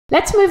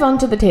Let's move on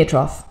to the tear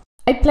trough.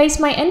 I place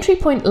my entry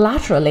point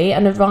laterally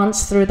and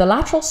advance through the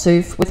lateral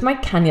sousp with my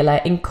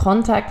cannula in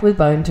contact with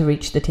bone to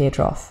reach the tear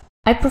trough.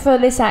 I prefer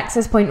this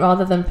access point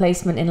rather than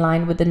placement in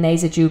line with the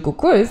nasojugal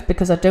groove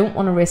because I don't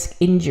want to risk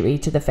injury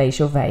to the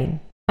facial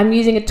vein. I'm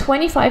using a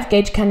 25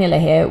 gauge cannula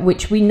here,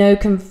 which we know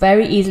can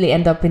very easily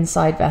end up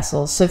inside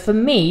vessels, so for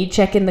me,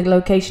 checking the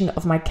location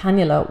of my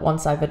cannula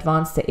once I've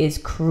advanced it is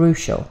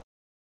crucial.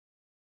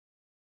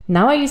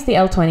 Now I use the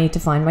L20 to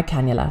find my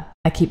cannula.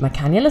 I keep my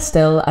cannula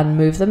still and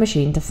move the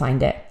machine to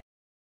find it.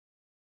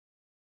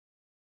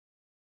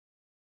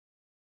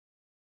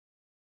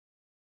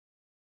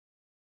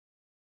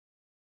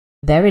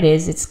 There it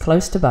is, it's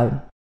close to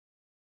bone.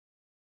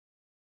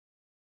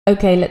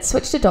 Okay, let's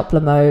switch to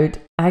Doppler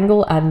mode,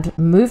 angle and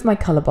move my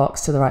color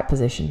box to the right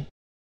position.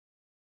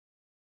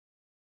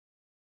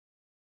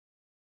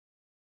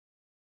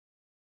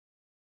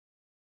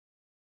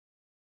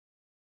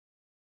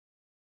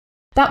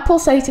 That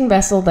pulsating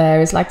vessel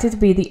there is likely to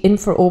be the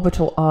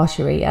infraorbital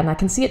artery, and I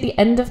can see at the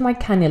end of my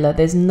cannula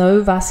there's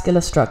no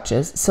vascular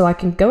structures, so I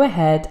can go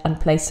ahead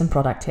and place some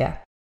product here.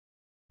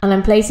 And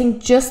I'm placing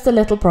just a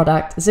little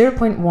product,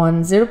 0.1,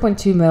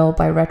 0.2 ml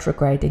by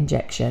retrograde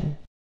injection.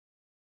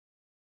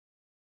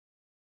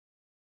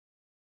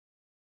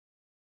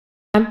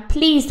 I'm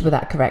pleased with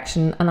that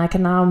correction, and I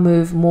can now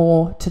move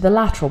more to the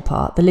lateral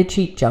part, the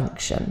lid-cheek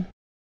junction.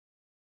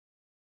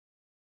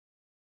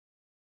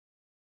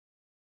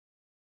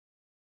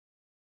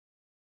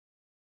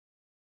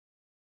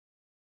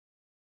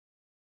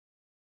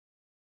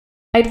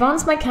 I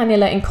advance my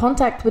cannula in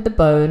contact with the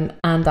bone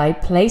and I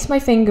place my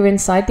finger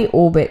inside the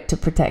orbit to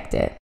protect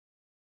it.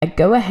 I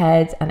go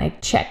ahead and I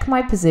check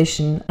my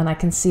position and I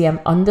can see I'm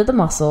under the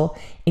muscle,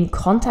 in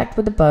contact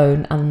with the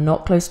bone and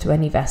not close to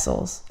any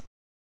vessels.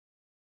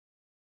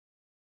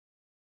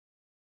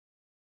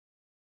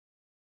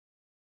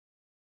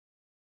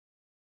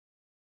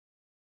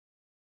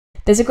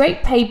 There's a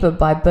great paper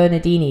by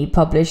Bernardini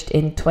published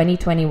in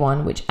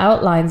 2021 which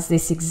outlines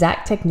this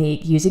exact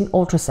technique using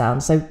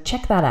ultrasound, so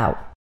check that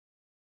out.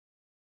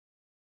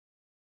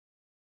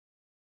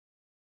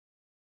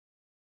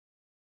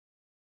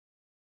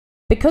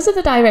 Because of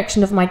the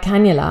direction of my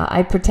cannula,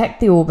 I protect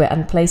the orbit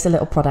and place a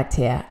little product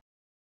here.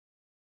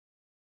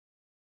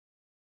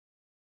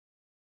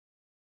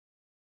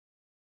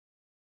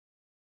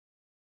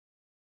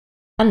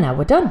 And now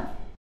we're done.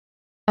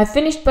 I've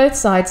finished both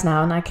sides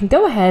now and I can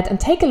go ahead and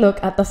take a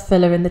look at the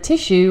filler in the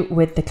tissue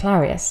with the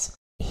Clarius.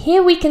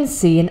 Here we can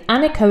see an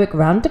anechoic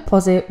round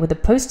deposit with a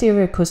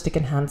posterior acoustic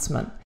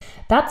enhancement.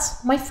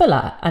 That's my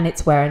filler and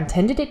it's where I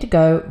intended it to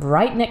go,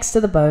 right next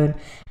to the bone,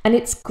 and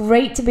it's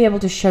great to be able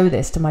to show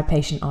this to my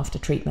patient after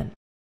treatment.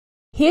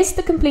 Here's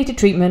the completed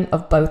treatment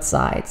of both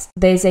sides.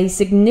 There's a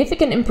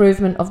significant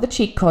improvement of the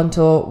cheek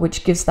contour,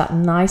 which gives that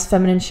nice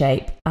feminine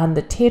shape, and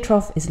the tear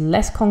trough is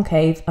less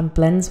concave and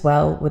blends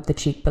well with the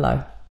cheek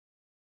below.